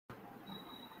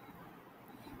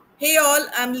Hey all,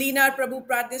 I'm Leena,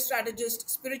 Prabhoo, strategist,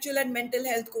 spiritual and mental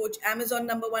health coach, Amazon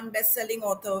 #1 best-selling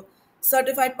author,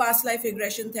 certified past life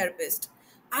regression therapist.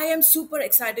 I am super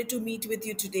excited to meet with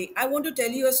you today. I want to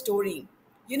tell you a story.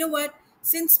 You know what?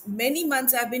 Since many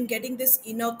months I've been getting this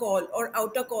inner call or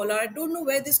outer call, or I don't know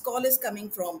where this call is coming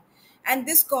from. And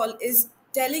this call is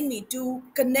telling me to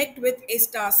connect with a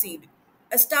star seed.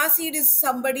 A star seed is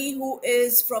somebody who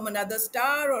is from another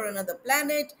star or another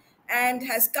planet and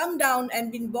has come down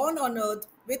and been born on earth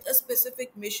with a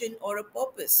specific mission or a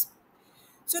purpose.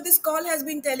 So, this call has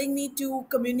been telling me to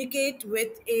communicate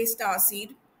with a star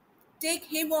seed, take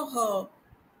him or her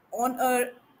on a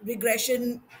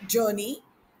regression journey,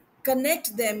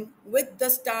 connect them with the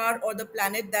star or the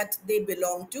planet that they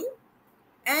belong to,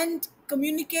 and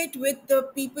communicate with the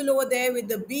people over there, with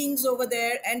the beings over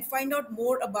there, and find out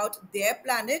more about their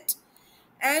planet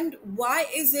and why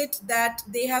is it that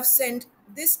they have sent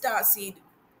this star seed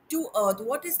to Earth.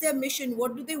 What is their mission?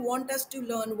 What do they want us to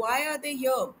learn? Why are they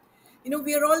here?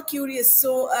 We are all curious.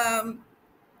 So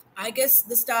I guess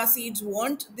the star seeds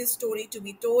want this story to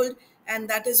be told, and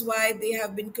that is why they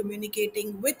have been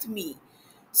communicating with me.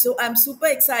 So I'm super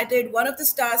excited. One of the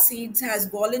star seeds has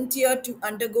volunteered to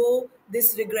undergo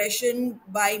this regression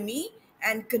by me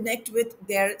and connect with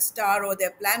their star or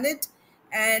their planet.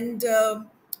 And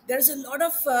there's a lot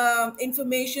of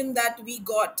information that we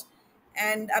got,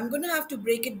 and I'm going to have to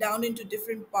break it down into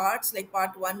different parts, like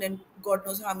part one and God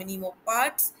knows how many more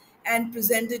parts, and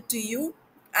present it to you.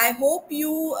 I hope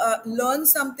you learn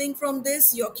something from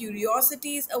this. Your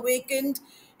curiosity is awakened.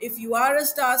 If you are a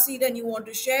star seed and you want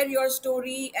to share your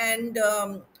story and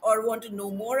or want to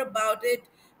know more about it,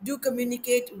 do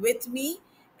communicate with me.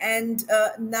 And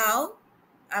now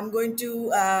I'm going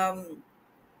to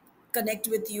connect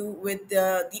with you with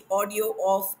the audio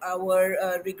of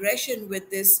our regression with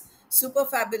this super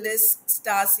fabulous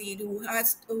star seed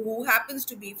who happens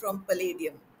to be from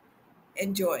Palladium.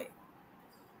 Enjoy.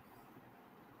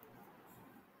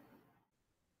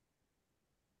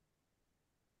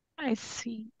 I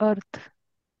see Earth,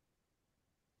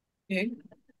 Okay.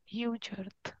 huge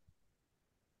Earth.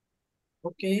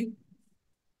 Okay.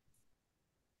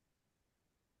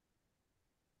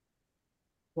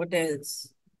 What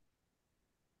else?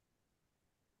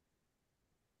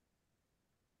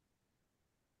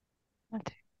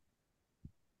 Nothing.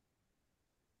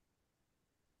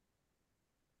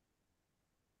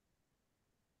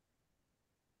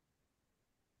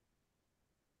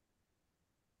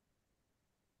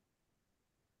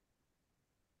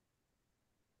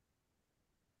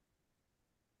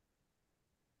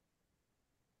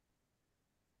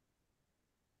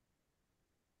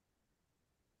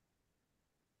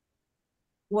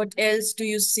 What else do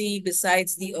you see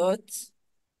besides the earth?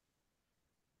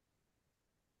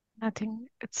 Nothing.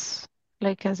 It's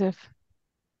like as if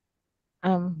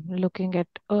I'm looking at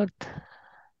Earth.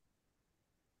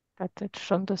 That's it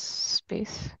from the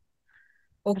space,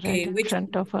 right Okay, in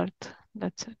front of Earth.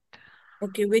 That's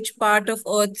it. which part of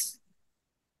earth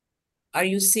are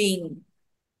you seeing?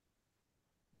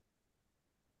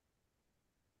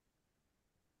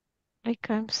 Like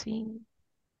I'm seeing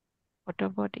water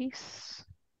bodies,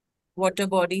 Water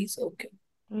bodies. Okay.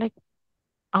 like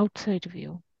outside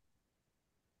view.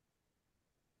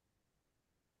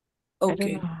 I don't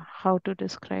know Okay. how to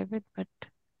describe it, but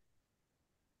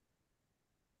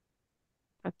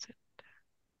that's it.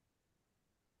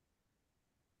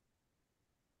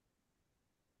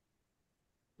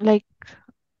 Like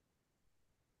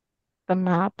the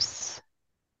maps.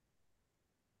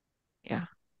 Yeah.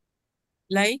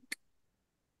 Like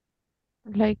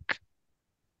Like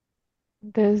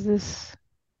there's this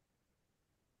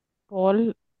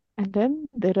wall, and then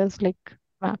there is like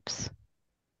maps,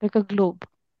 like a globe,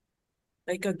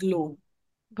 like a globe.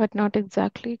 but not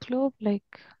exactly globe.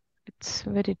 Like it's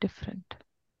very different.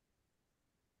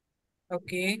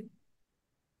 Okay.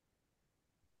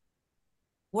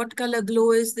 What color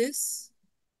glow is this?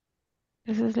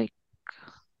 This is like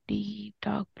deep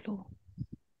dark blue,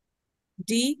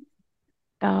 Deep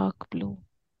dark blue.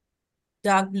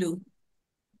 dark blue.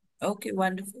 Okay,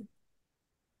 wonderful.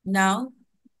 Now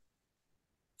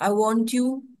I want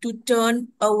you to turn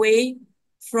away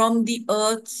from the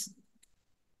earth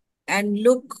and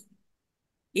look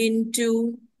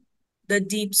into the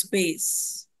deep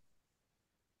space.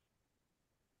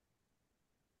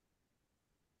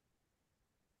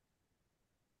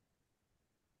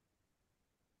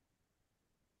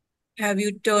 Have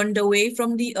you turned away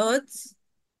from the earth?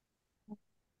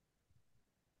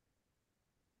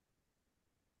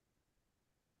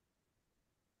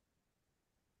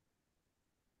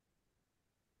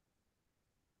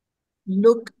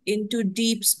 Look into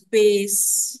deep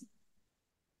space.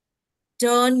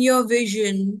 Turn your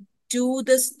vision to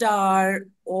the star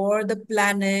or the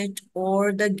planet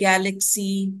or the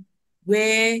galaxy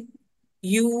where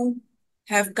you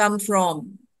have come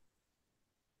from.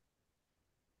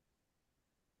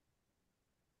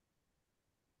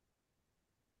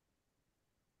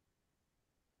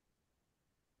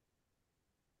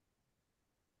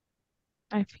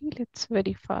 I feel it's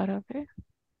very far away.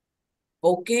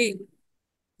 Okay,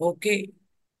 okay.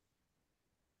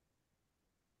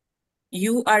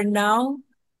 You are now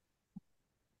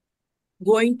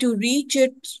going to reach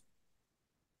it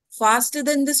faster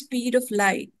than the speed of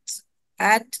light.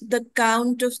 At the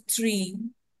count of three,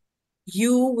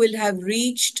 you will have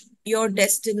reached your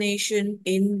destination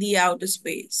in the outer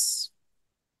space.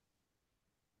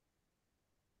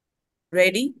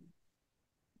 Ready?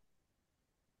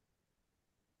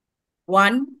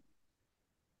 One,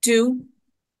 two,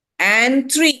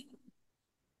 and three.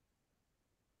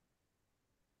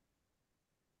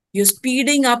 You're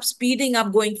speeding up,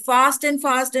 going fast and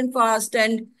fast and fast.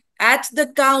 And at the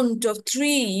count of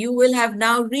three, you will have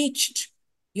now reached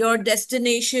your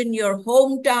destination, your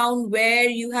hometown where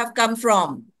you have come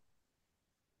from.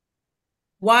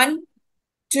 One,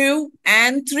 two,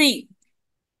 and three.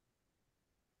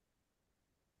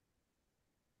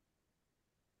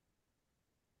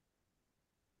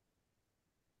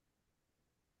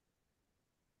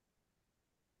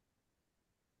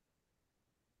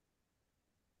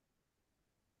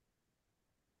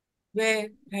 Where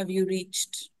have you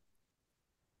reached?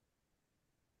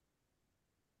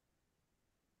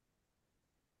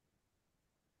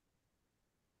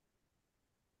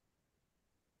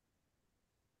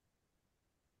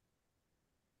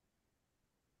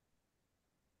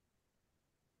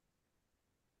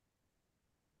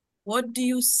 What do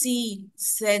you see,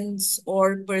 sense,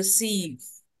 or perceive?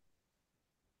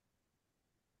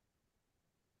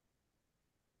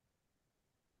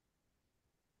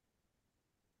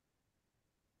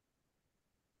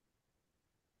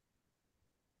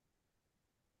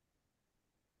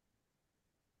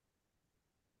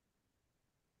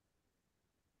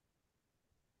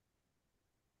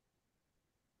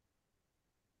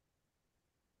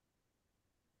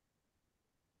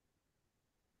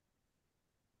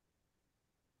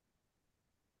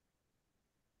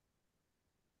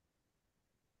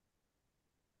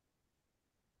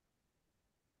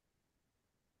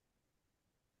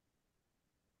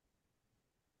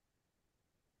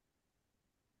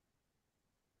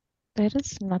 There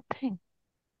is nothing.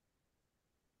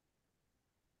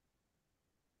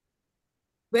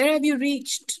 Where have you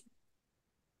reached?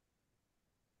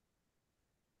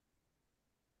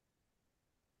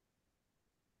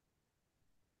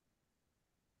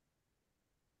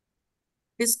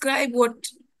 Describe what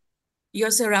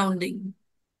you're surrounding.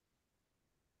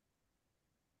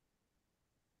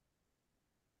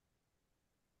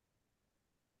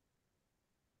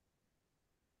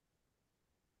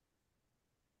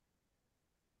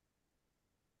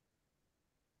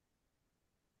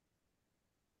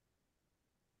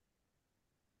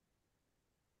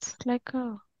 It's like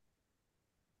a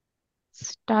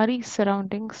starry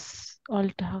surroundings, all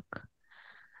dark.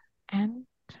 And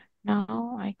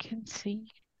now I can see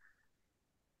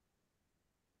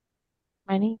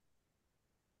many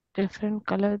different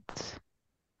colored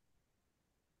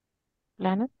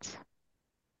planets.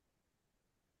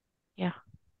 Yeah,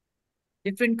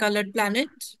 Different colored planet.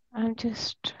 I'm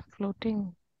just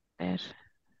floating there,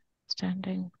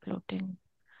 standing, floating.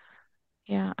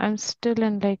 Yeah, I'm still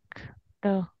in like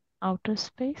the outer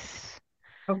space,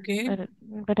 Okay,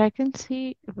 but I can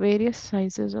see various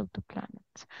sizes of the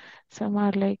planets. Some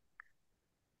are like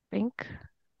pink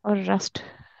or rust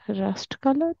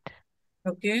colored,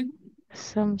 okay,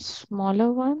 some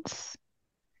smaller ones.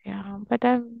 Yeah, but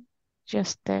I'm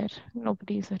just there.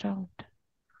 Nobody's around.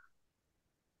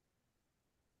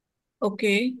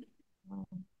 okay. Mm.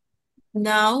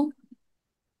 Now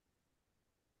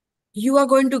you are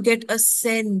going to get a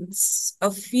sense,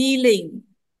 a feeling,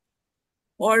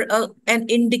 or an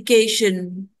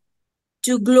indication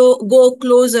to go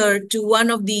closer to one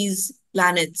of these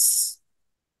planets.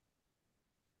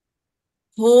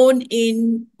 Hone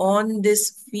in on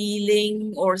this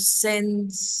feeling or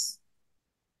sense.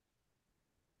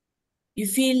 You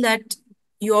feel that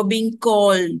you're being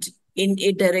called in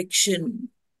a direction.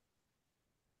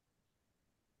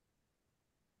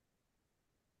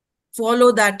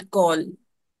 Follow that call.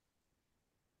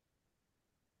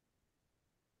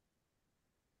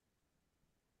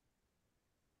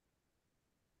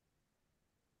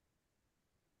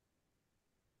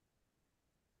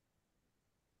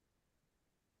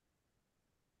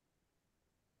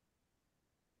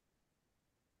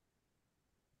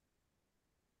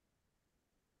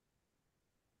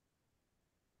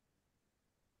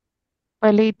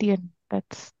 Palladian.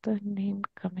 That's the name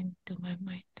coming to my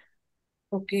mind.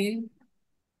 Okay.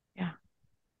 Yeah.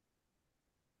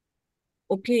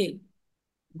 Okay.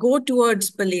 Go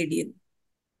towards Palladian.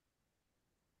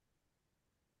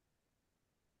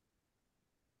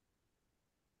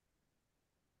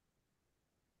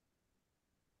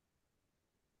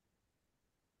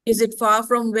 Is it far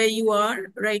from where you are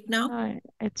right now?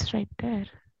 It's right there.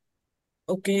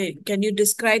 Okay. Can you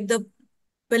describe the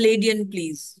Palladian,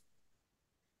 please?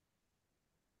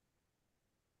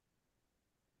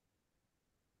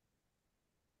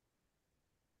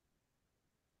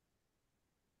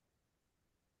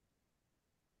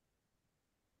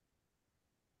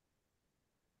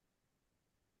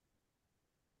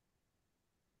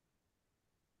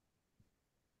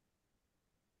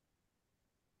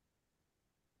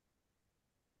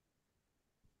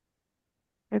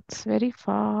 It's very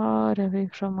far away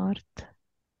from Earth.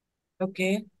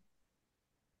 Okay.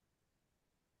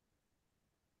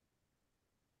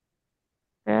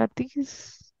 There are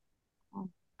these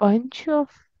bunch of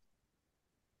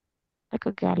like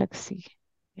a galaxy.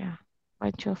 Yeah.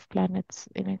 Bunch of planets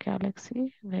in a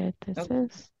galaxy where this o-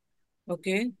 is.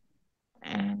 Okay.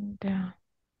 And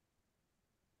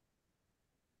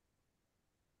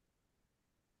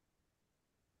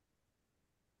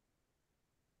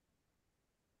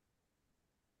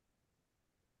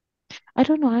I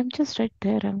don't know, I'm just right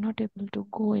there. I'm not able to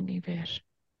go anywhere,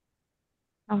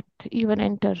 not even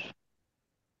enter.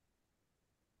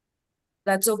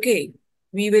 That's okay.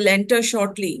 We will enter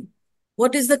shortly.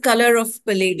 What is the color of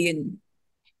Palladian?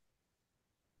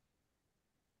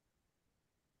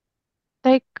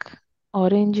 Like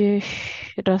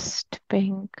orangish, rust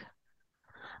pink,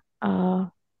 uh,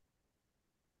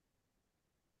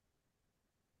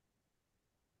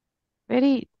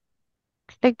 very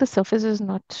like the surface is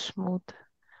not smooth.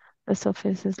 The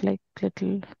surface is like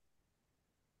little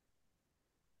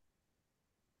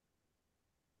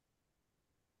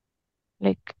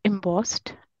like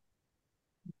embossed.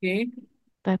 Okay.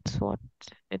 That's what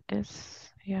it is.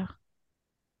 Yeah.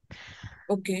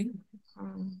 Okay.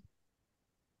 Mm.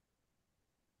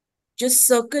 Just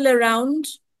circle around.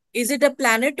 Is it a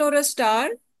planet or a star?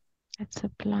 It's a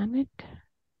planet.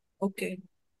 Okay.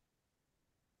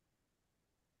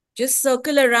 Just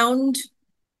circle around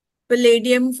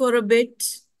Palladium for a bit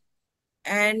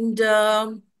and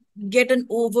get an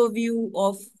overview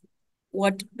of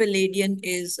what Palladian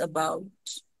is about.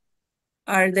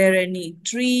 Are there any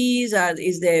trees?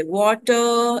 Is there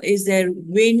water? Is there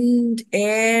wind,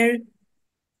 air?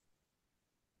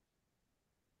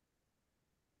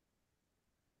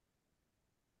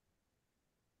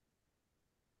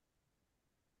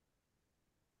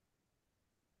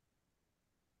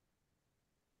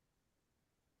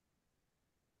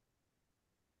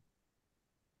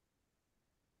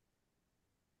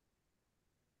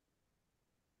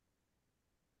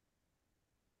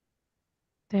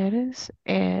 There is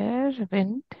air,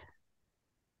 wind.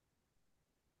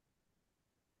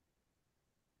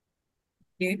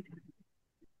 Okay.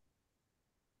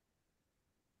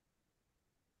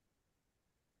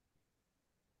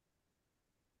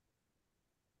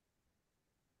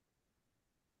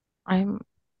 I'm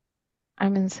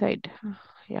I'm inside.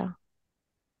 Yeah.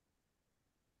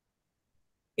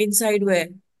 Inside where?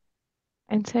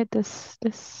 Inside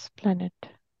this planet.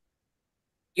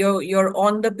 You're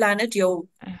on the planet. Uh,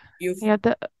 You've Yeah,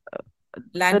 the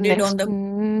landed on the.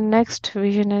 next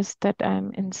vision is that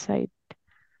I'm inside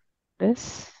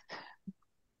this.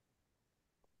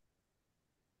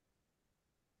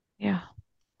 Yeah.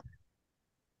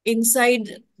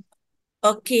 Inside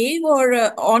a cave or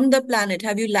on the planet?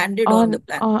 Have you landed on the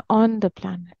planet? On the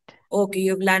planet. Okay,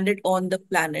 you've landed on the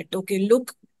planet. Okay,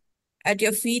 look at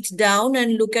your feet down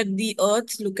and look at the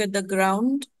earth, look at the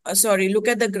ground. Sorry, look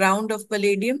at the ground of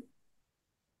Palladium.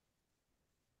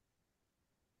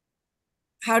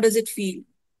 How does it feel?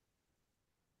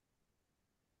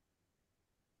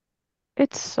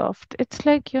 It's soft. It's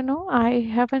like, I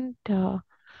haven't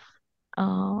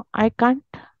I can't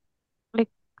like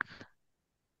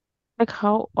like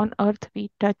how on earth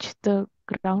we touch the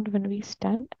ground when we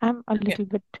stand. I'm a Yeah. little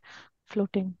bit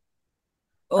floating,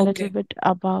 a little Okay. bit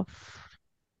above.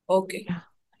 Okay. Yeah.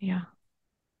 Yeah.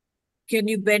 Can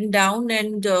you bend down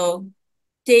and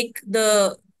take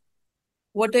the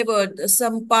whatever,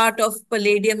 some part of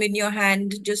Palladium in your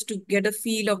hand just to get a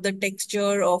feel of the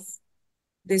texture of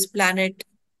this planet?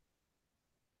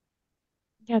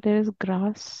 Yeah, there is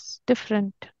grass,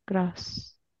 different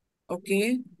grass.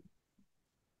 Okay.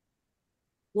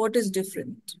 What is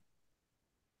different?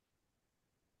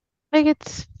 Like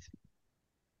it's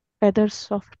feather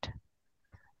soft.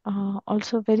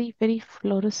 Also very, very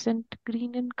fluorescent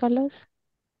green in color.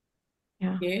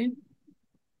 Yeah, Okay.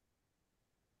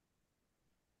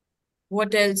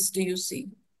 What else do you see?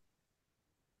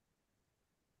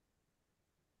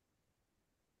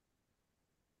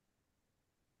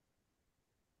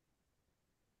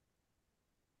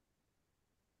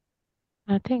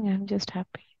 nothing. I'm just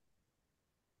happy.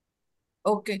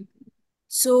 Okay.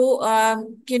 So,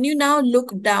 can you now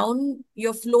look down?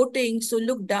 You're floating, so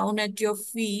look down at your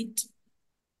feet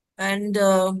and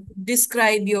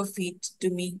describe your feet to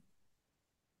me.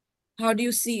 How do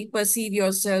you perceive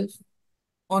yourself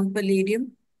on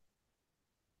Palladium?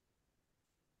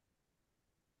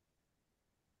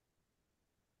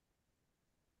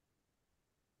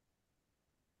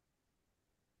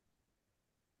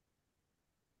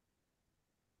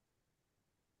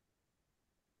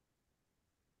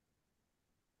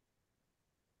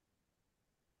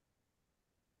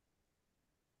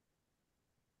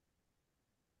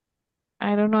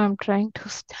 I don't know. I'm trying to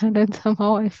stand and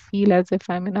somehow I feel as if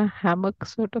I'm in a hammock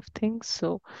sort of thing.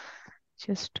 So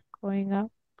just going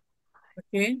up.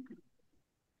 Okay.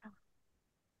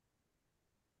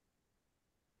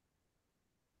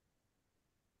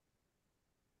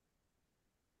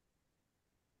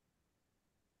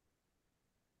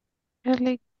 Yeah,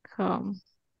 like um,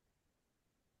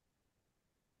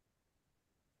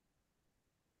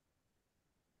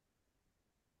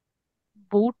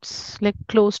 boots, like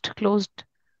closed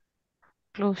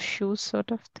shoes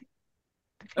sort of thing.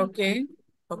 The feet. Okay.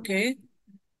 Okay.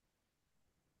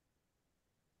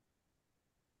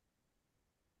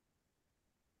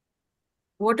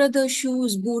 What are the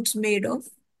shoes, boots made of?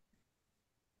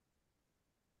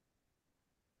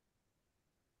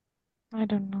 I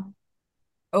don't know.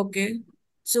 Okay.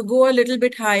 So go a little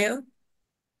bit higher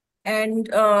and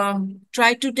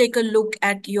try to take a look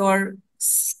at your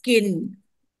skin.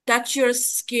 Touch your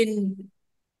skin,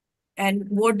 and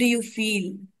what do you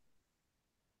feel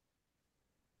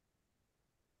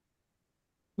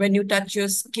when you touch your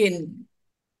skin?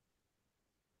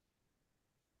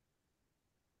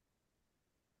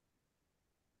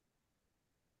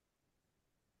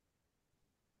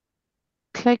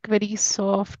 It's like very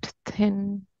soft,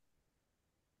 thin,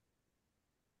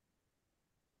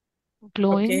 Okay.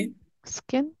 glowing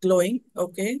skin. Glowing.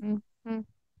 Okay. Mm-hmm.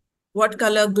 What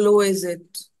color glow is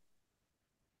it?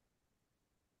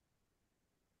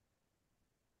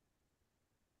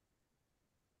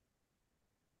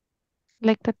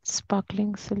 Like that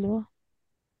sparkling silver.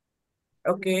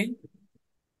 Okay.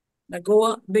 Now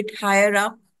go a bit higher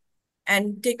up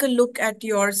and take a look at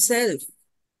yourself.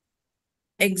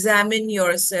 Examine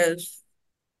yourself,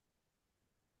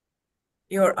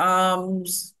 your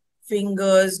arms,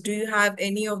 fingers. Do you have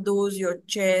any of those? Your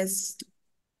chest,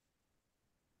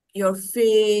 your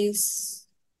face.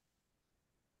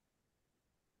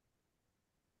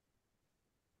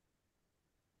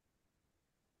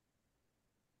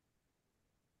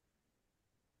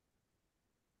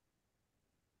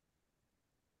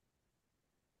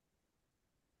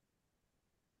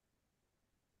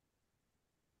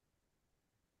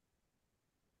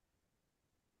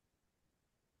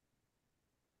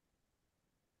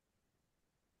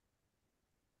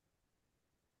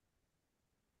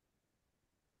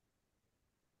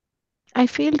 I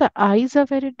feel the eyes are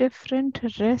very different.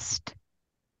 Rest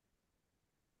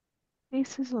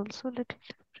face is also a little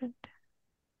different.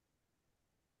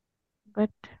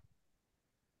 But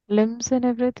limbs and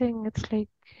everything, it's like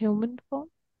human form.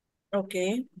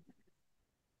 Okay.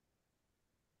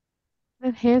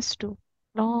 Then hairs too.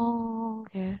 Long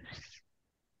hairs.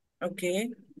 Okay.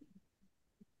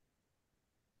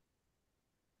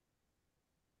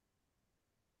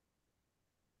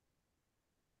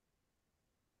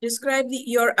 Describe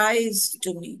your eyes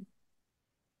to me.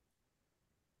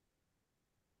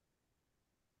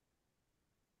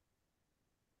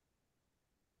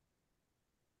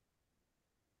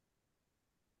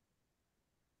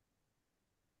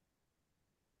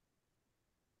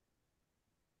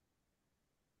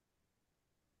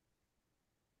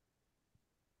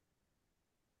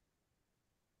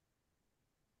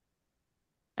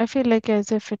 I feel like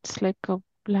as if it's like a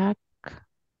black,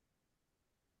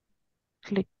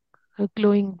 like a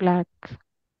glowing black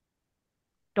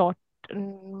dot,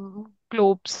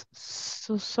 globes,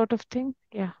 so sort of thing.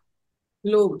 Yeah.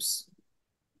 Globes.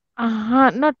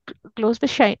 Not globes, but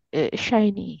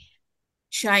shiny.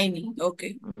 Shiny.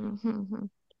 Okay. Mm-hmm.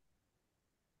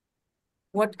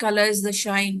 What color is the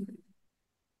shine?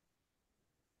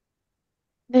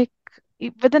 Like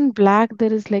within black,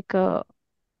 there is like a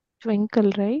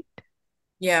twinkle, right?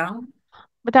 Yeah.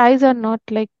 But the eyes are not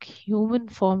like human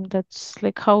form. That's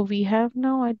like how we have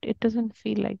now. It doesn't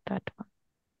feel like that one.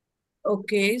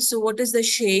 Okay, so what is the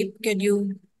shape? Can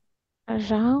you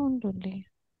Around only.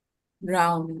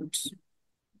 round?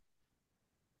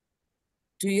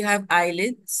 Do you have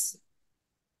eyelids?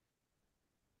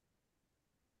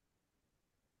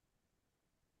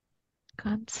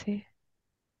 Can't say.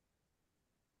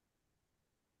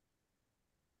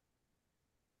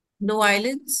 No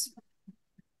eyelids?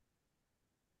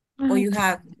 No, Or you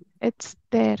have? it's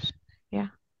there. Yeah,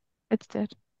 it's there.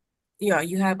 Yeah,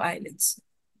 you have eyelids.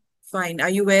 Fine. Are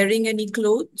you wearing any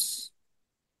clothes?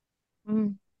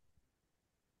 Mm.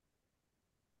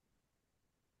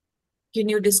 Can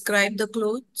you describe the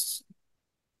clothes?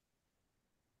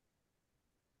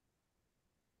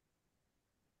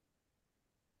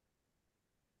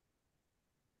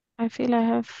 I feel I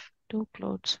have two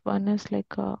clothes. One is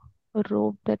like a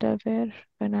robe that I wear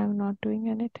when I'm not doing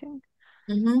anything.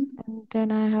 Mm-hmm. And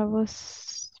then I have a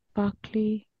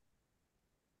sparkly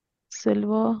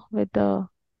silver with a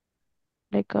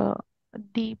like a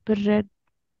deep red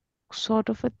sort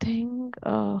of a thing.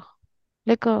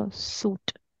 Like a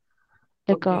suit,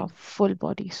 like a Okay. full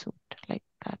body suit, like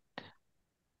that.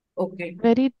 Okay.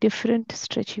 Very different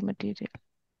stretchy material.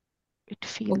 It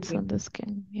feels Okay. on the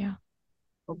skin. Yeah,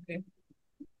 Okay.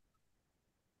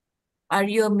 Are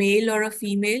you a male or a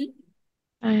female?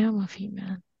 I am a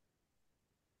female.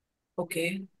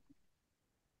 Okay.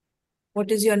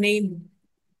 What is your name?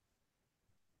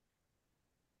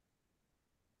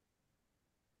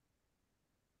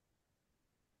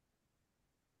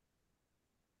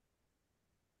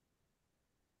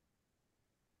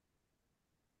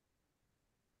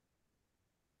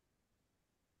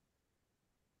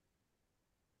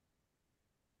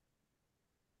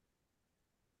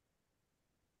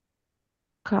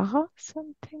 Ka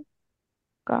something?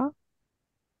 Ka?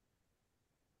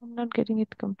 I'm not getting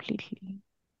it completely.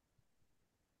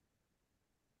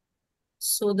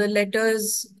 So the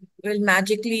letters will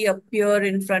magically appear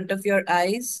in front of your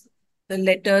eyes, the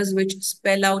letters which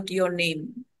spell out your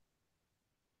name.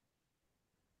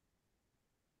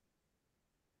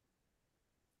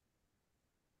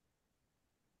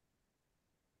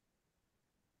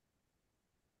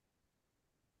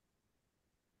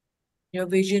 Your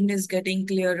vision is getting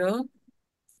clearer,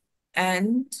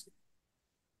 and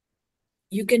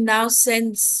you can now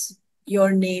sense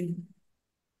your name.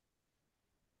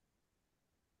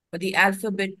 The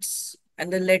alphabets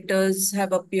and the letters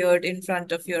have appeared in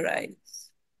front of your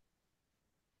eyes.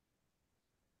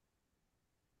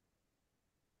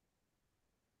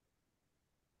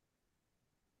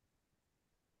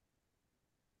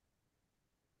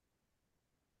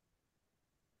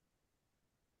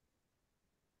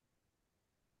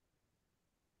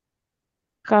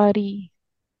 Kari.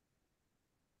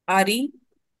 Ari,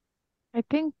 I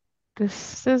think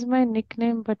this is my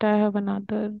nickname, but I have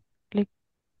another, like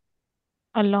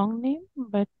a long name,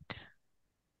 but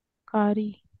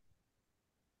Kari.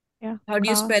 Yeah, how do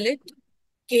you Ka. spell it?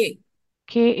 K.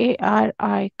 Kari,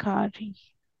 Kari.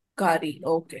 Kari.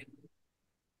 Okay.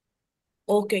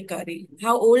 Okay, Kari.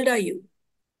 How old are you?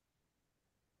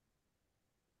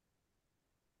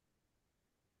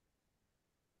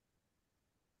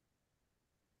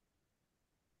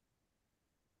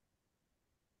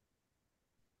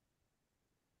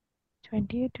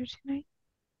 28, 29.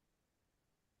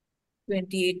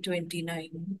 28,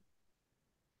 29.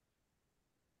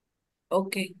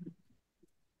 Okay.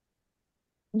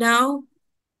 Now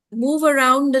move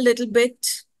around a little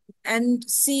bit and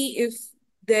see if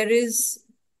there is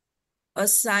a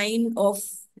sign of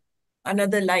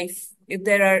another life, if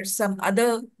there are some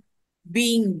other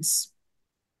beings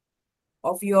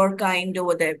of your kind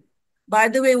over there. By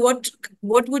the way, what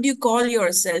would you call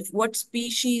yourself? What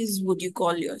species would you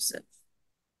call yourself?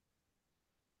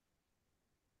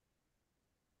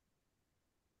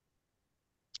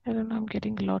 I don't know, I'm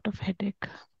getting a lot of headache.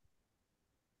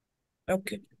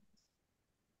 Okay.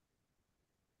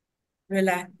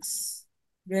 Relax,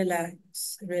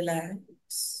 relax,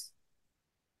 relax,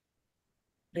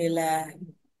 relax.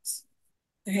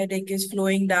 The headache is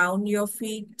flowing down your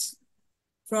feet,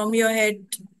 from your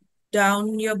head,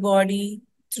 down your body,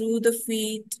 through the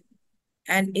feet,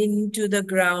 and into the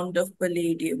ground of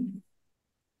palladium.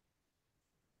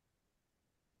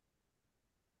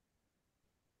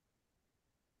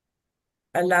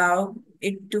 Allow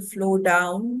it to flow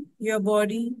down your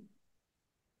body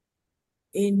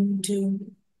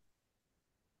into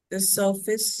the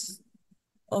surface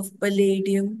of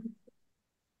palladium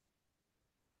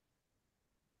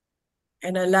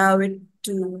and allow it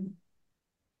to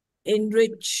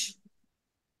enrich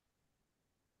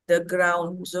the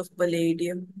grounds of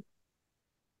palladium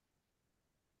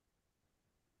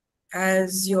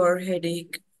as your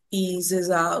headache eases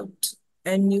out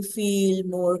and you feel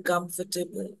more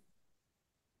comfortable,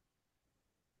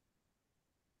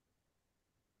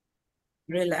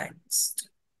 relaxed.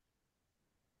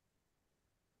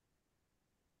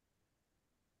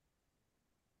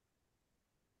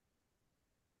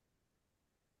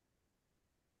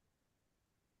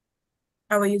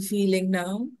 How are you feeling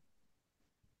now?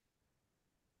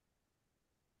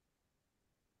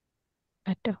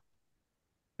 Better.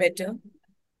 Better?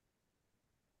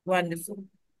 Wonderful.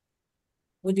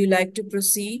 Would you like to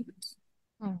proceed?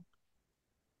 Hmm.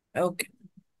 Okay.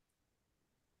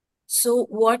 So,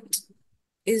 what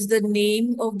is the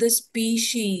name of the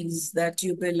species that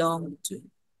you belong to?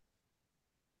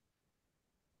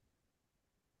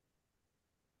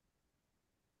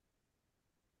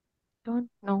 Don't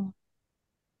know.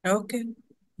 Okay,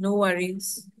 no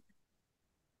worries.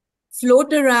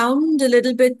 Float around a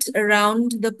little bit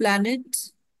around the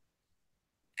planet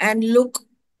and look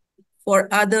for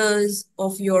others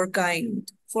of your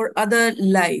kind, for other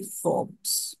life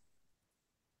forms.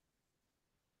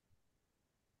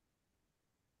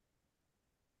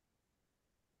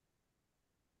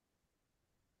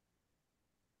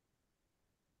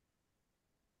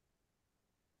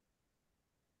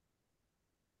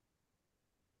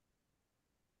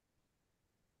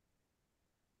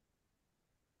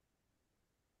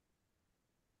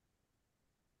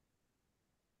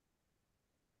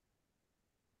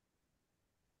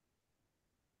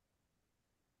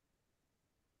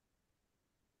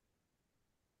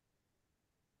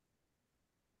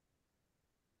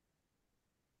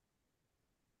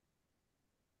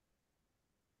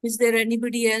 Is there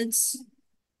anybody else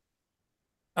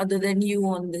other than you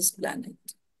on this planet?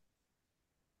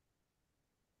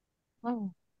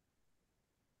 Oh,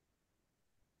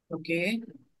 Okay,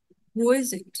 who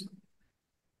is it?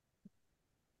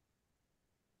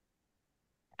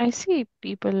 I see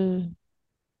people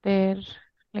there,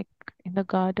 like in the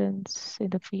gardens, in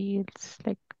the fields,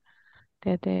 like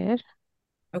they're there.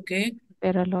 Okay,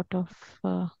 There are a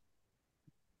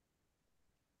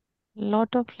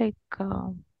lot of like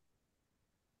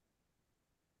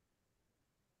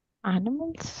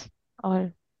animals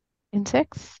or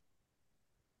insects.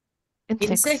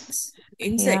 Insects. insects,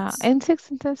 Yeah, insects.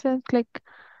 insects in the sense like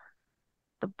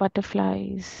the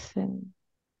butterflies and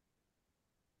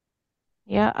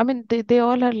yeah, I mean they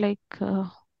all are like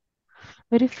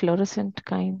very fluorescent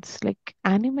kinds, like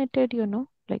animated,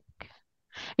 like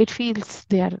it feels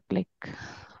they are like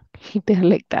they're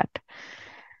like that.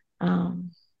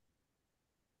 Um,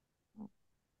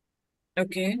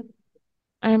 Okay,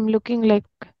 I'm looking like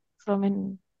from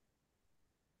an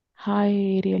high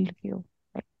aerial view.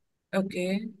 Like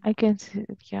okay, I can see,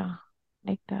 yeah,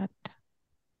 like that.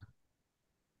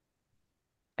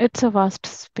 It's a vast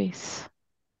space.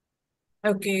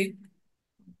 okay.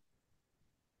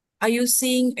 Are you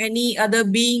seeing any other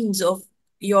beings of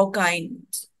your kind?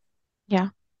 Yeah,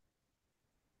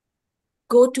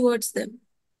 Go towards them.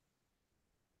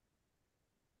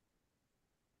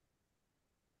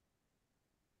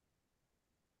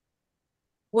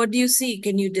 What do you see?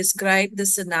 Can you describe the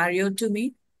scenario to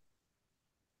me?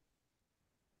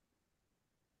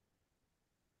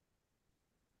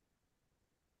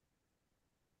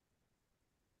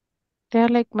 they're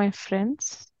like my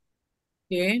friends.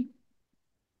 Okay, I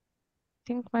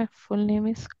think my full name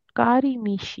is Kari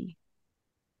Mishi.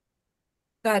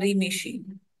 Karimishi.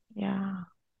 Yeah.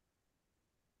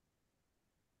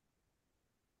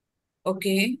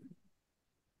 Okay,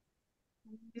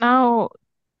 Now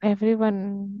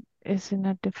everyone is in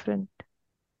a different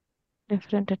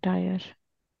attire.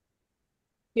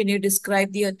 can you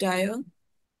describe the attire?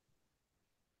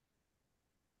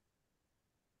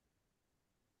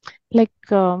 Like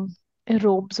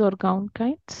robes or gown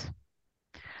kinds.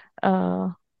 Uh,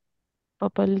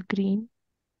 purple, green.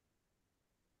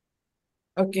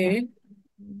 Yeah. Okay,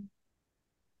 Mm,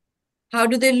 how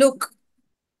do they look?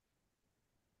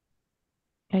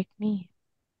 like me.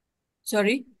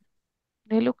 Sorry,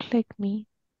 They look like me.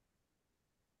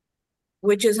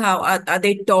 which is how are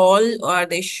they tall or are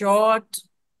they short?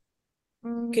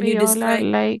 Can you We all are describe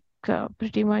like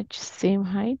pretty much same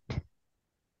height.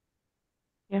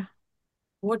 Yeah.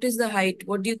 what is the height?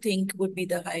 What do you think would be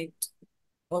the height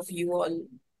of you all?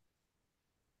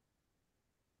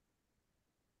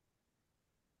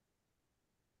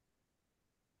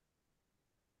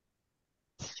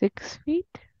 6 feet.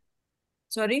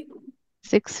 Sorry,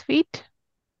 6 feet.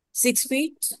 6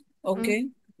 feet? Mm. Okay.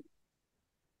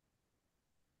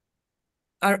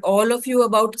 Are all of you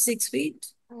about 6 feet?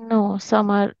 No,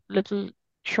 some are little.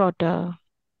 shorter.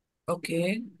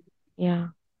 Okay. Yeah.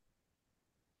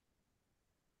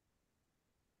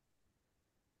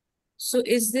 So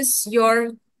is this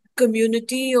your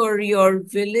community or your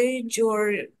village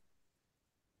or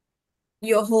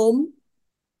your home?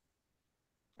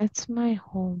 It's my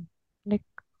home, like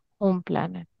home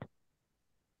planet.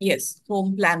 Yes,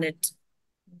 home planet.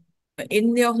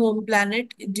 In your home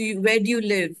planet, where do you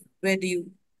live?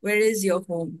 Where is your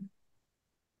home?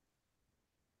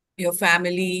 Your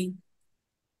family,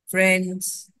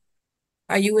 friends?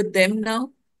 Are you with them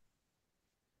now?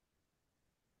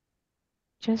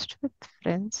 Just with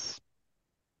friends.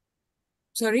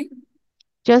 Sorry?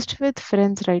 Just with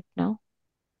friends right now.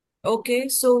 Okay,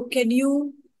 so can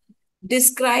you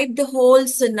describe the whole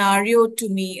scenario to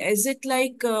me? Is it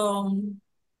like, are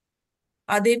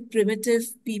they primitive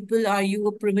people? Are you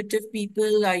a primitive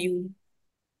people? Are you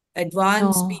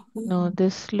advanced No, people? no,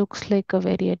 this looks like a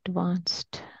very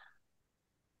advanced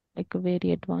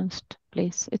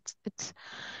place.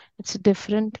 It's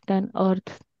different than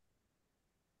Earth.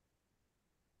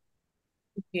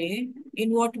 Okay,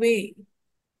 in what way?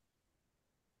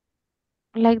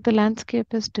 Like the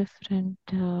landscape is different.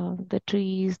 The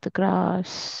trees, the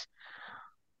grass,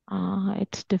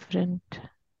 it's different.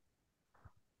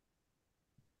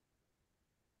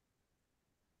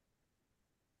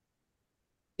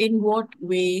 In what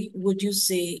way would you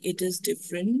say it is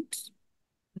different?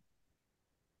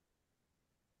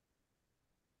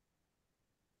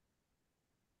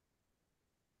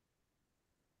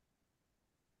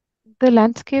 The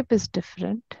landscape is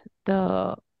different.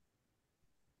 The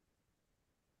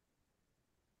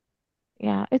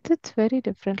Yeah, it's very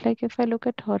different. Like if I look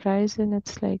at horizon,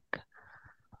 it's like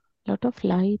a lot of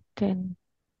light and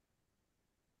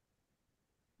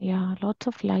yeah, lots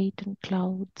of light and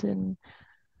clouds, and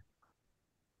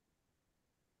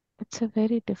it's a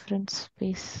very different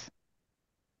space.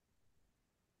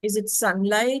 Is it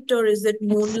sunlight or is it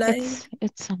moonlight?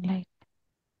 It's sunlight.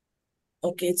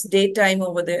 Okay, it's daytime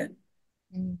over there.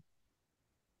 Mm.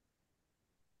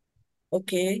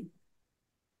 Okay.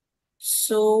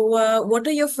 So, what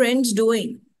are your friends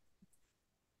doing?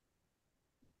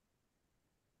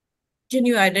 Can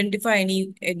you identify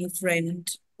any friend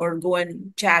or go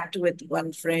and chat with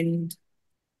one friend?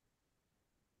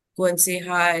 Go and say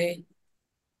hi.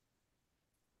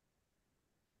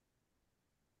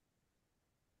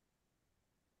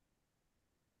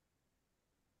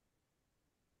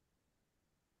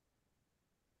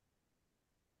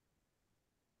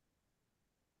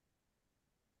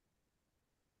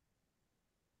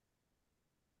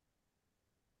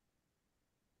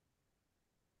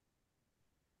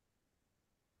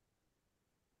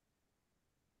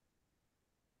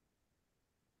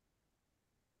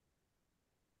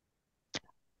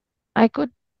 I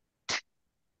could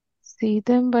see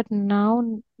them, but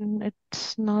now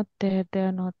it's not there.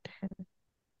 They're not there.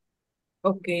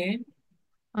 Okay.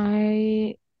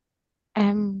 I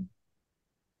am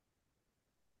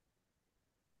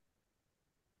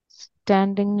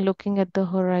standing looking at the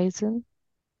horizon,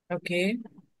 Okay.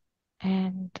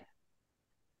 and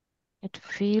it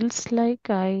feels like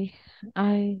I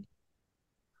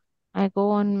I go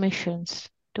on missions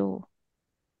to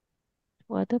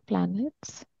other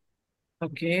planets.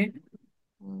 Okay.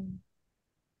 Mm.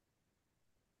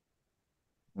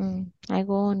 I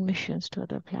go on missions to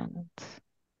other planets.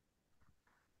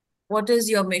 What is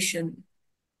your mission?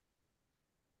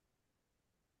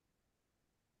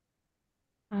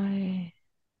 I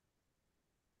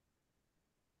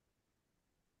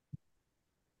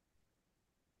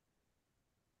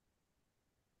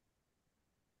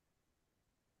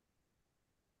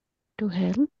To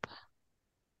help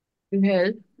To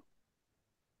help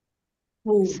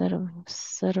who?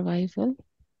 survival.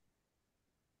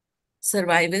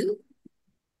 Survival?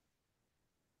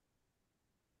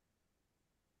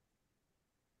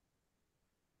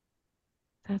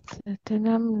 That's it.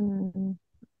 And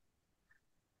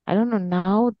I don't know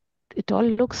now. It all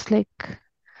looks like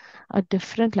a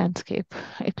different landscape.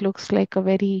 It looks like a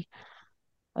very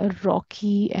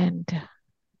rocky and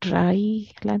dry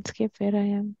landscape where I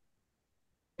am.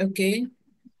 Okay.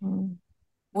 Mm.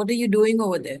 What are you doing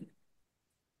over there?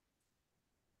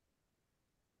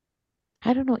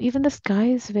 I don't know. Even the sky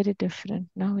is very different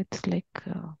now. It's like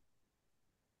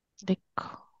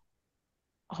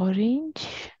orange.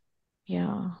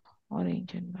 Yeah,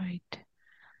 orange and white.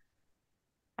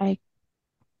 I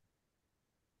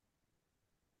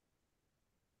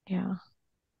Yeah.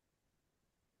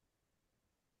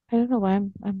 I don't know why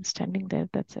I'm standing there.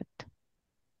 That's it.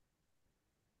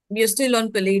 You're still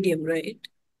on Palladium, right?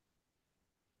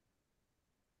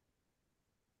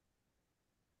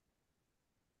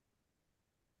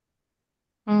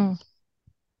 Mm,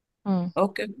 mm.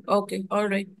 Okay, okay, all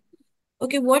right.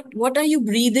 Okay, what are you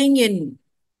breathing in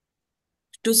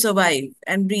to survive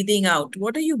and breathing out?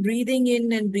 What are you breathing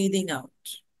in and breathing out?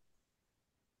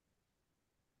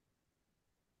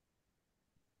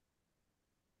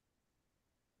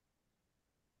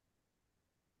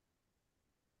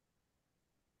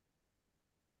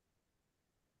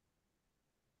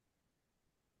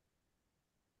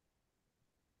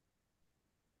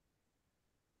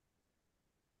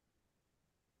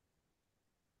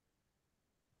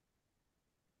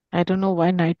 I don't know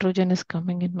why nitrogen is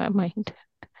coming in my mind.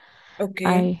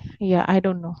 Okay, Yeah, I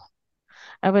don't know.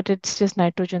 But it's just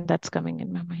nitrogen that's coming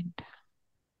in my mind.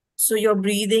 so you're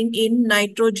breathing in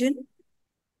nitrogen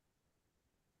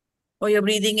or you're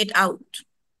breathing it out?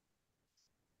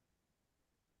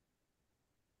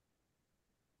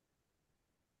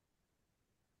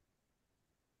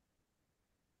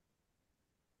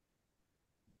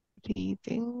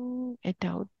 Breathing it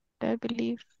out, I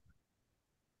believe.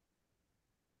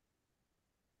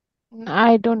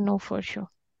 I don't know for sure.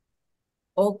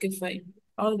 Okay, fine.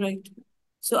 All right.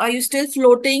 So are you still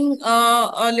floating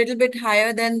a little bit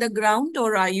higher than the ground,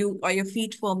 or are your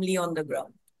feet firmly on the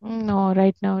ground? No,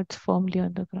 right now it's firmly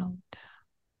on the ground.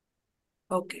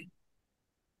 Okay.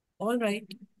 All right.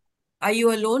 Are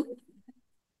you alone?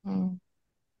 Mm,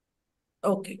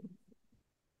 Okay.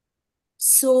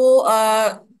 So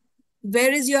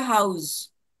where is your house?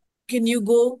 Can you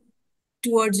go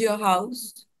towards your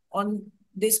house on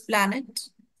this planet?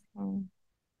 mm.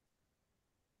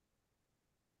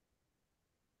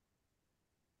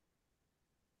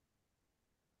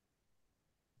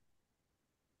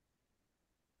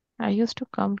 I used to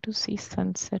come to see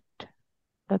sunset.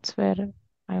 That's where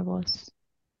I was.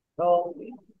 Oh.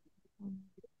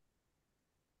 Mm,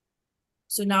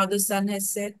 So now the sun has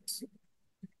set.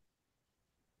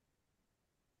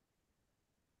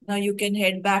 Now you can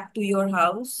head back to your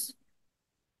house.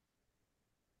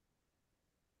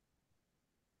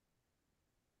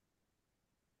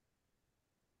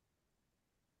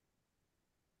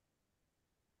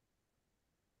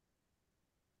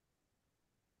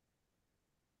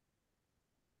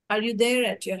 Are you there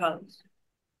at your house?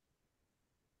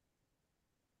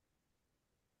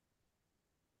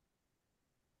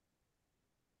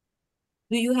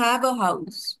 Do you have a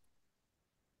house?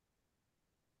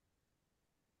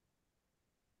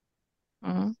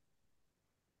 mm,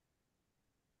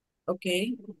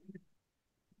 Okay.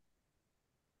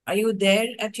 Are you there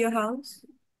at your house?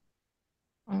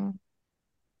 mm.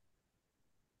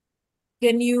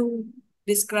 Can you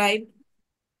describe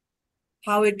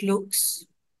how it looks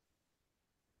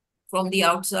from the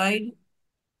outside?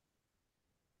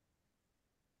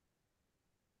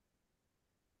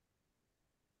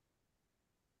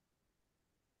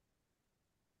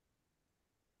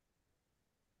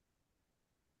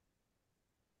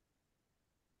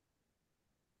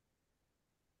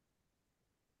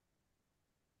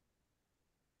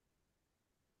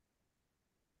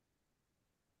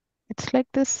 It's like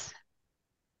this,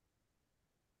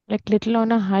 like little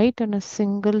on a height on a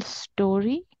single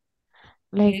story.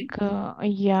 Like, Okay.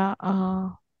 yeah,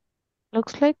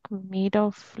 looks like made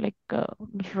of like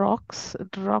rocks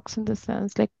in the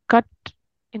sense like cut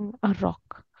in a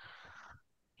rock.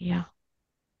 Yeah.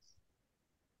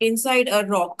 Inside a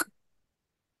rock.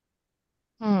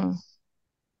 Hmm.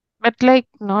 But like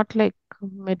not like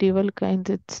medieval kinds.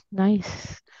 It's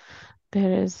nice.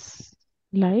 There is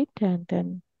light and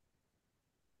then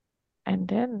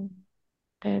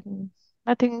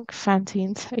nothing fancy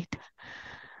inside.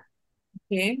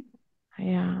 Okay.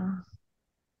 Yeah.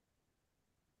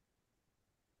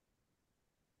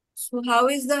 So how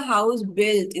is the house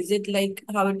built? Is it like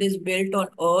how it is built on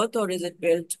Earth, or is it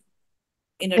built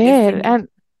in a There different?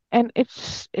 and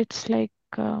it's like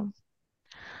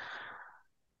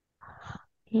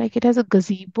it has a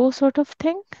gazebo sort of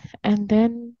thing, and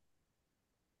then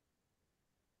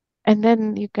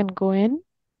you can go in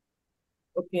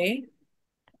Okay.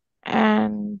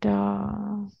 and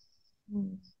mm,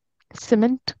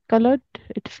 cement colored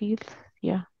it feels.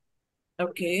 Yeah.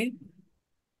 Okay.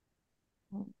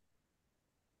 Mm.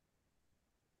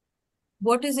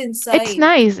 What is It's inside?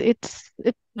 nice.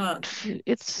 Huh.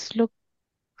 It's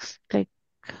looks like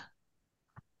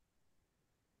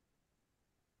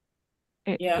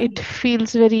Yeah. it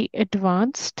feels very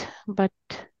advanced, but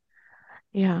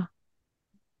yeah,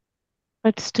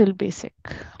 but still basic.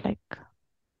 Like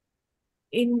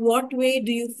In what way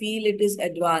do you feel it is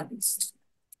advanced?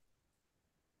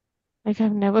 I've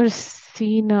never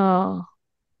seen a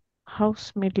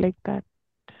house made like that.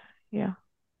 Yeah.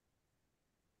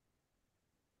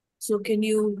 So can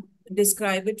you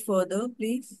describe it further,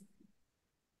 please?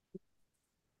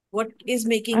 What is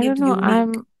making I it don't know.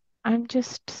 unique? I'm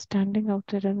just standing out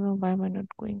there. I don't know why am I not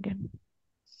going in.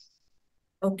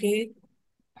 Okay.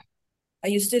 Are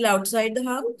you still outside the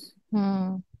house?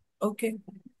 Hmm. Okay.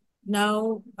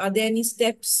 Now, are there any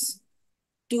steps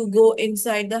to go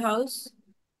inside the house?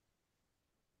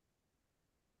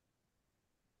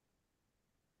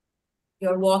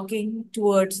 You're walking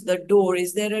towards the door.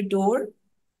 Is there a door?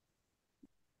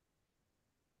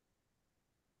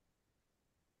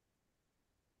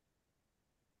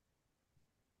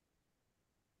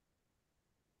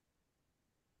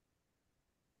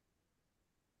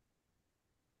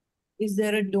 Is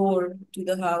there a door to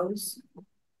the house?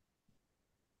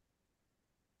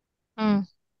 Hmm.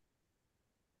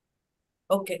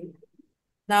 Okay.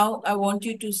 Now I want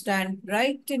you to stand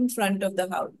right in front of the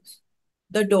house,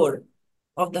 the door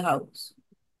of the house.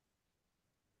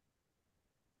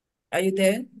 Are you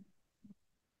there?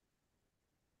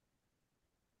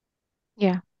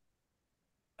 Yeah.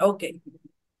 Okay.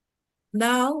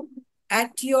 Now,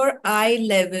 at your eye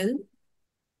level,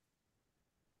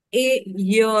 a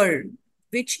year,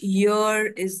 which year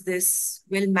is this,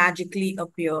 will magically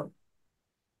appear?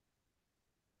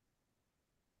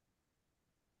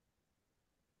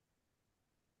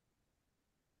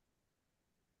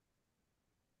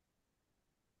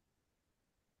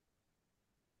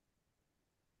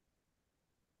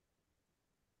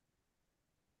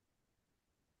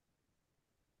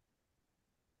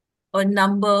 A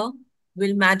number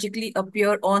will magically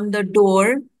appear on the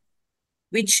door,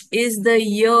 which is the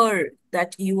year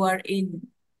that you are in.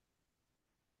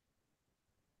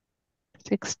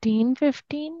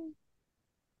 1615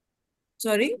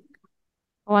 Sorry?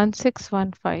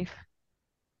 1615.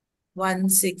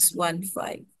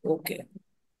 1615. Okay.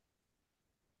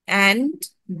 And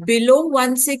below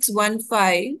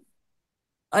 1615,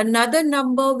 another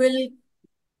number will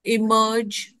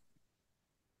emerge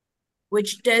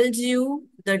which tells you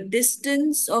the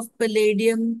distance of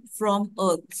palladium from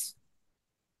Earth.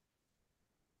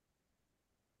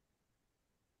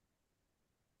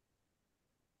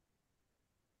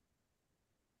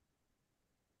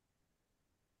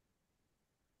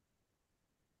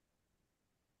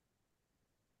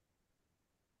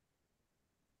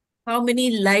 How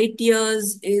many light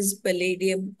years is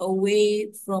palladium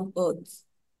away from Earth?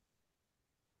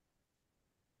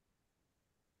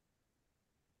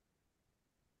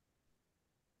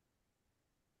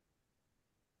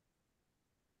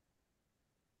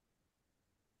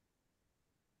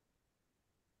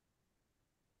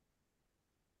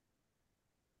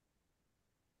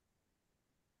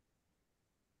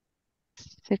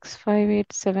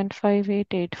 658, 758,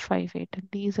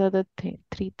 858. These are the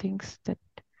three things that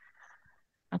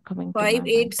are coming to my mind.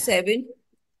 587.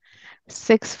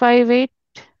 658,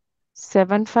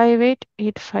 758,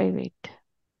 858.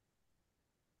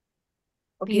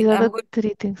 Okay, These are I'm the going.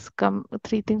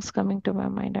 three things coming to my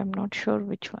mind. I'm not sure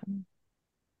which one.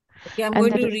 Okay, I'm And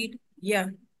going there to is read. Yeah,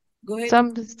 go ahead.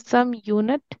 some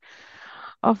unit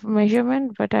of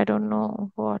measurement, but I don't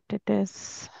know what it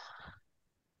is.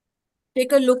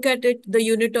 Take a look at it. The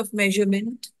unit of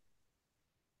measurement.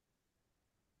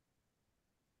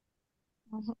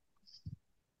 Mhm.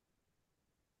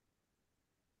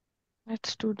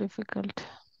 It's too difficult.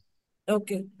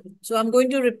 Okay, so I'm going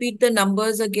to repeat the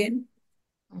numbers again.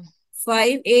 Mm.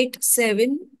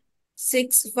 587,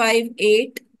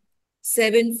 658,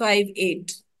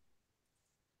 758.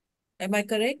 Am I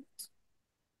correct?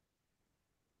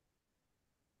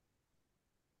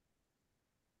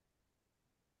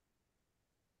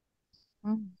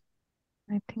 Mm.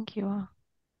 I think you are.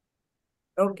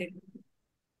 Okay.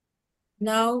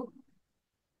 Now,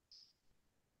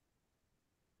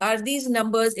 are these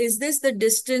numbers, is this the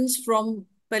distance from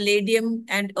Palladium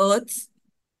and Earth?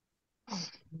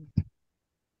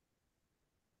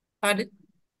 Pardon?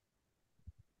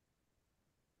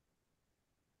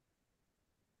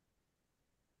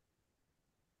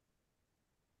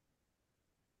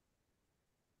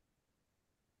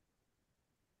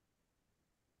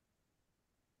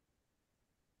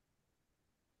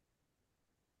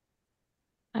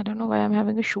 I don't know why I'm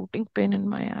having a shooting pain in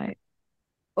my eye.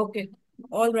 Okay.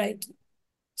 All right.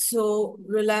 So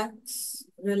relax,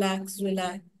 relax,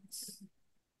 relax,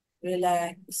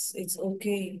 relax. It's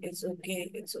okay. It's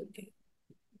okay. It's okay.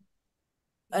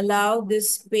 Allow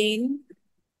this pain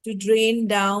to drain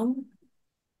down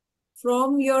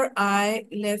from your eye,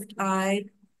 left eye.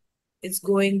 It's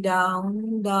going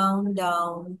down, down,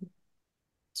 down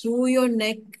through your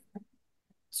neck,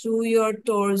 through your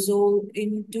torso,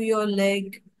 into your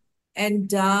leg, and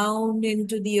down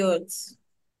into the earth,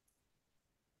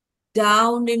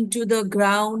 down into the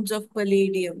grounds of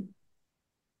Palladium.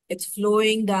 It's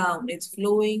flowing down, it's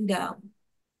flowing down.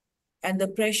 And the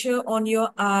pressure on your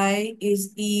eye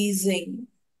is easing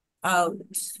out.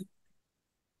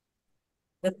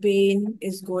 The pain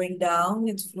is going down,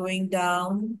 it's flowing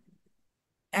down.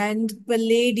 And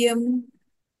palladium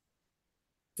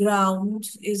ground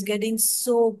is getting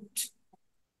soaked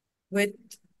with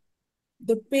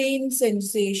the pain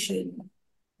sensation,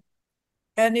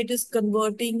 and it is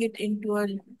converting it into a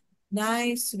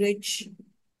nice, rich,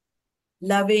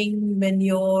 loving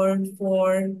manure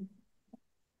for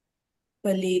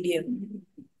palladium.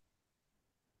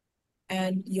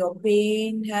 And your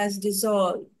pain has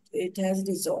dissolved. It has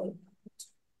dissolved.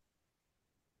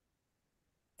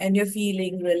 And you're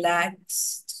feeling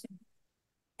relaxed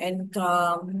and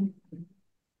calm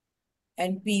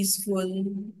and peaceful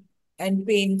and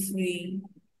pain free.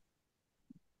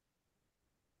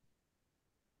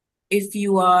 If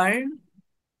you are,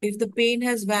 if the pain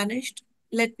has vanished,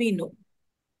 let me know.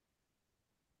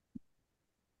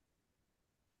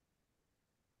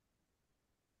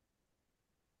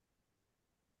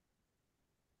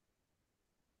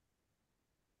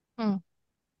 Hmm.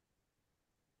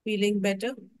 Feeling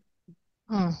better?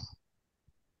 Hmm.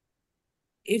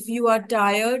 If you are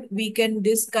tired, we can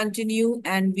discontinue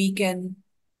and we can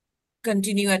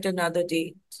continue at another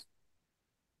day.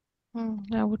 Hmm.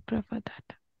 I would prefer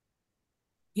that.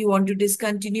 You want to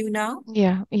discontinue now?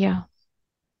 Yeah, yeah.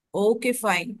 Okay,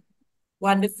 fine.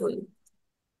 Wonderful.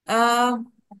 Uh,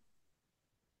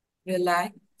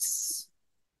 relax.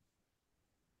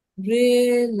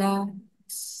 Relax.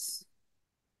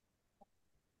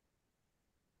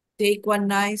 Take one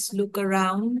nice look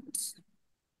around.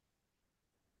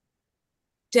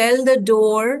 Tell the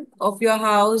door of your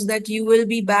house that you will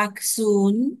be back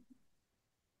soon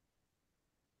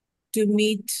to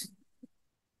meet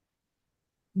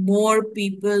more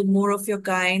people, more of your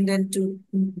kind, and to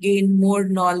gain more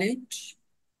knowledge.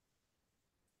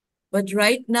 But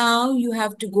right now, you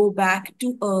have to go back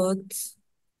to Earth.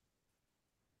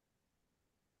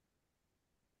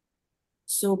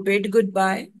 So bid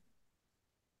goodbye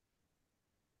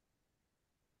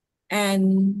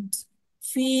and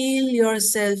feel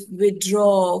yourself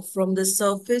withdraw from the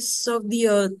surface of the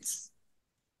Earth,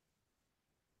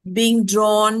 being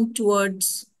drawn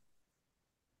towards,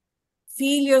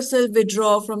 feel yourself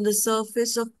withdraw from the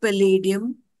surface of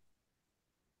Palladium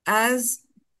as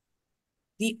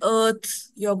the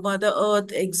Earth, your Mother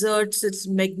Earth, exerts its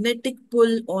magnetic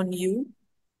pull on you,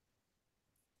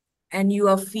 and you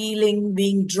are feeling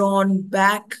being drawn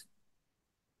back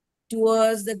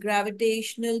towards the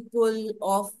gravitational pull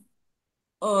of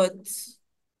Earth.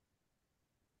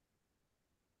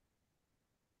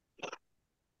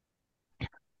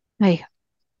 Hi.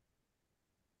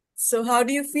 So, how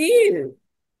do you feel?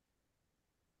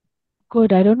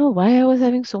 Good. I don't know why I was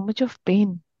having so much of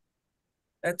pain.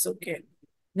 That's okay.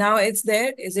 Now it's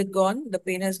there. Is it gone? The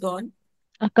pain has gone.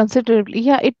 Considerably.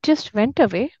 Yeah, it just went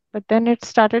away, but then it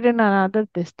started in another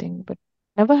this thing, but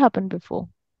never happened before.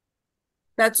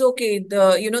 That's okay.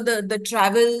 The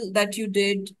travel that you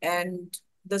did and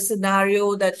the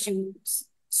scenario that you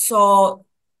saw,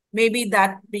 maybe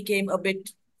that became a bit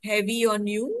heavy on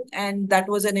you, and that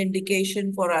was an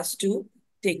indication for us to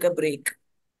take a break.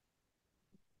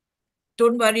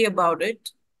 Don't worry about it.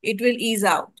 It will ease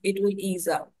out. It will ease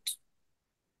out.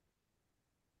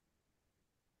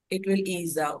 It will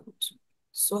ease out.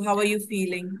 So, how are you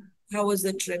feeling? How was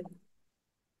the trip?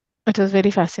 It was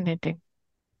very fascinating.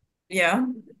 Yeah.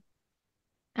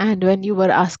 And when you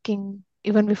were asking,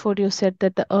 even before you said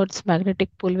that the Earth's magnetic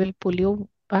pull will pull you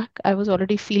back, I was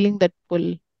already feeling that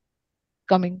pull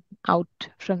coming out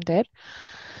from there.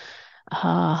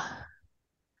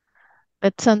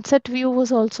 That sunset view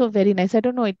was also very nice. I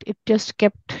don't know, it just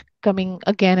kept coming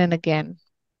again and again.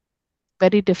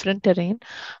 Very different terrain.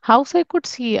 House I could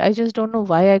see, I just don't know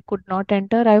why I could not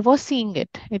enter. I was seeing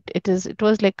it. It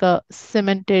was like a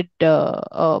cemented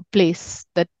place.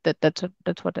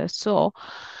 That's what I saw.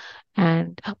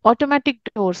 And automatic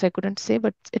doors, I couldn't say,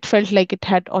 but it felt like it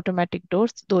had automatic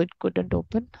doors, though it couldn't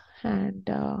open. And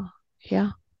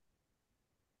yeah.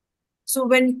 So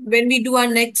when we do our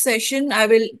next session, I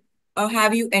will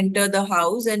have you enter the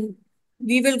house, and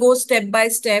we will go step by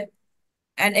step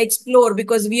and explore,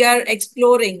 because we are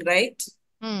exploring, right?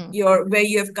 Hmm. Your where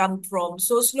you have come from.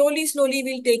 So slowly, slowly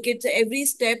we'll take it. Every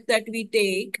step that we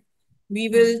take, we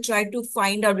Hmm. will try to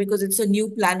find out, because it's a new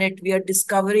planet. We are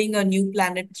discovering a new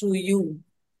planet through you.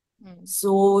 Hmm.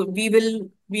 So we will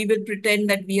pretend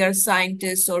that we are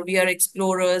scientists or we are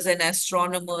explorers and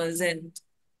astronomers, and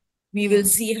we will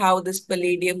Hmm. see how this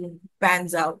palladium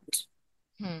pans out.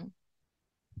 Hmm.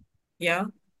 Yeah.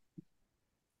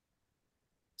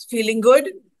 Feeling good?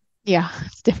 Yeah,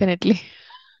 definitely.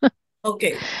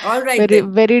 Okay, all right Very,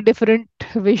 then. very different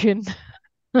vision.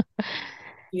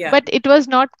 Yeah. But it was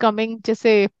not coming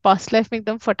जैसे past life में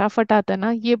एकदम फटाफट आता है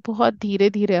ना, ये बहुत धीरे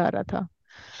धीरे आ रहा था.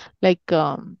 Like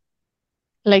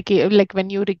like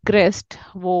when you regressed,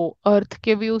 वो अर्थ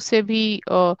के व्यू से भी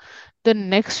the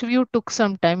next view took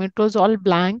some time. It was all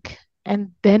blank and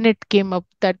then it came up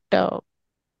that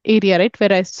area, right,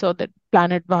 where I saw that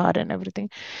planet Bahar and everything.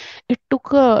 It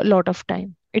took a lot of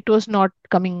time. It was not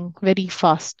coming very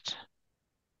fast.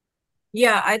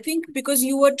 Yeah, I think because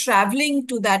you were traveling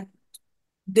to that Hmm.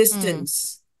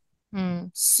 distance. Hmm.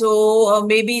 So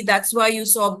maybe that's why you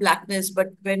saw blackness.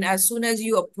 But when as soon as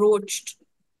you approached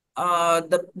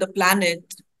the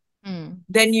planet, Hmm.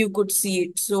 then you could see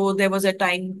it. So there was a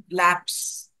time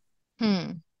lapse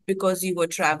Hmm. because you were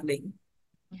traveling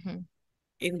Hmm.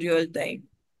 in real time.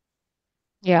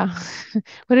 Yeah.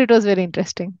 But it was very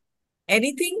interesting.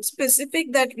 Anything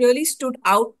specific that really stood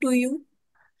out to you?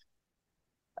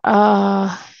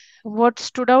 Uh, what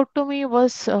stood out to me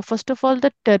was, first of all,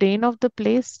 the terrain of the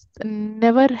place.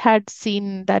 Never had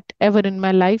seen that ever in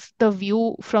my life. The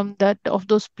view from that of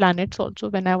those planets also,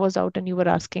 when I was out and you were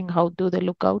asking how do they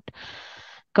look out.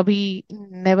 कभी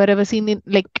never ever seen in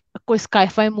like कोई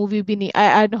sci-fi movie भी नहीं.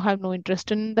 I don't have no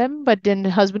interest in them. But then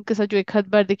husband के साथ जो एक आध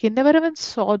बार देखी, never even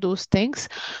saw those things.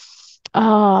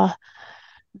 Uh,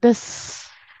 the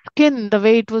skin, the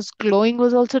way it was glowing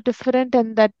was also different,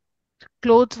 and that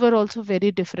clothes were also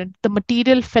very different. The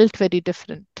material felt very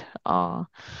different,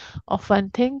 of one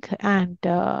thing. And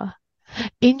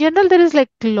in general, there is like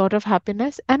a lot of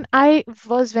happiness. And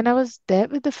when I was there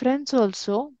with the friends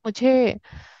also, मुझे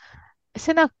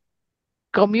ऐसे ना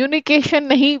communication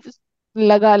नहीं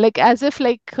लगा, like as if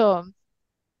like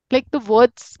the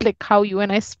words, like how you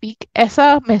and I speak,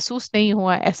 ऐसा महसूस नहीं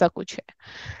हुआ, ऐसा कुछ है.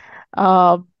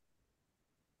 uh,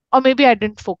 or maybe I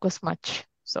didn't focus much.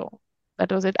 So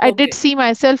that was it. I did Okay, see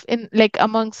myself in like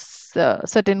amongst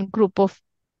certain group of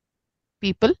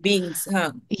people. beings,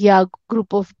 huh? Yeah,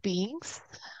 group of beings,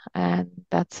 and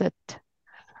that's it.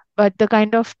 But the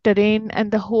kind of terrain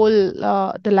and the whole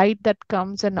the light that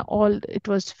comes and all, it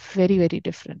was very, very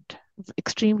different,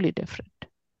 extremely different.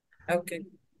 Okay.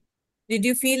 Did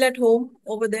you feel at home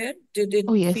over there? Did it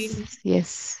Oh feel yes,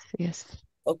 yes, yes.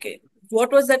 okay?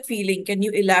 What was that feeling? Can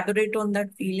you elaborate on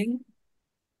that feeling?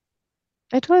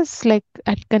 It was like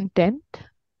at content,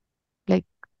 like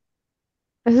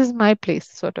this is my place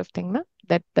sort of thing, na?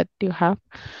 That you have.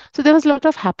 So there was a lot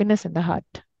of happiness in the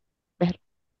heart there.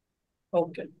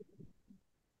 Okay.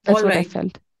 That's All what I right.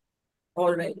 felt.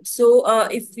 All right. So,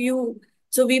 if you,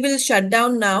 so we will shut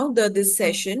down now the this Mm.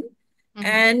 session, Mhm.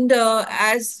 and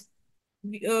as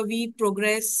we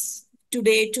progress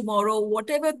today, tomorrow,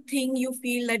 whatever thing you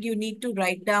feel that you need to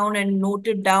write down and note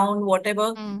it down,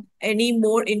 whatever Mm. any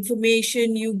more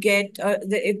information you get,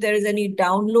 if there is any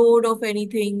download of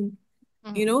anything,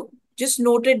 Mhm. just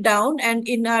note it down, and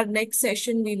in our next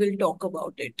session we will talk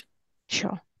about it.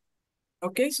 Sure.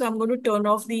 Okay. So I'm going to turn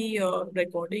off the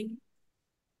recording.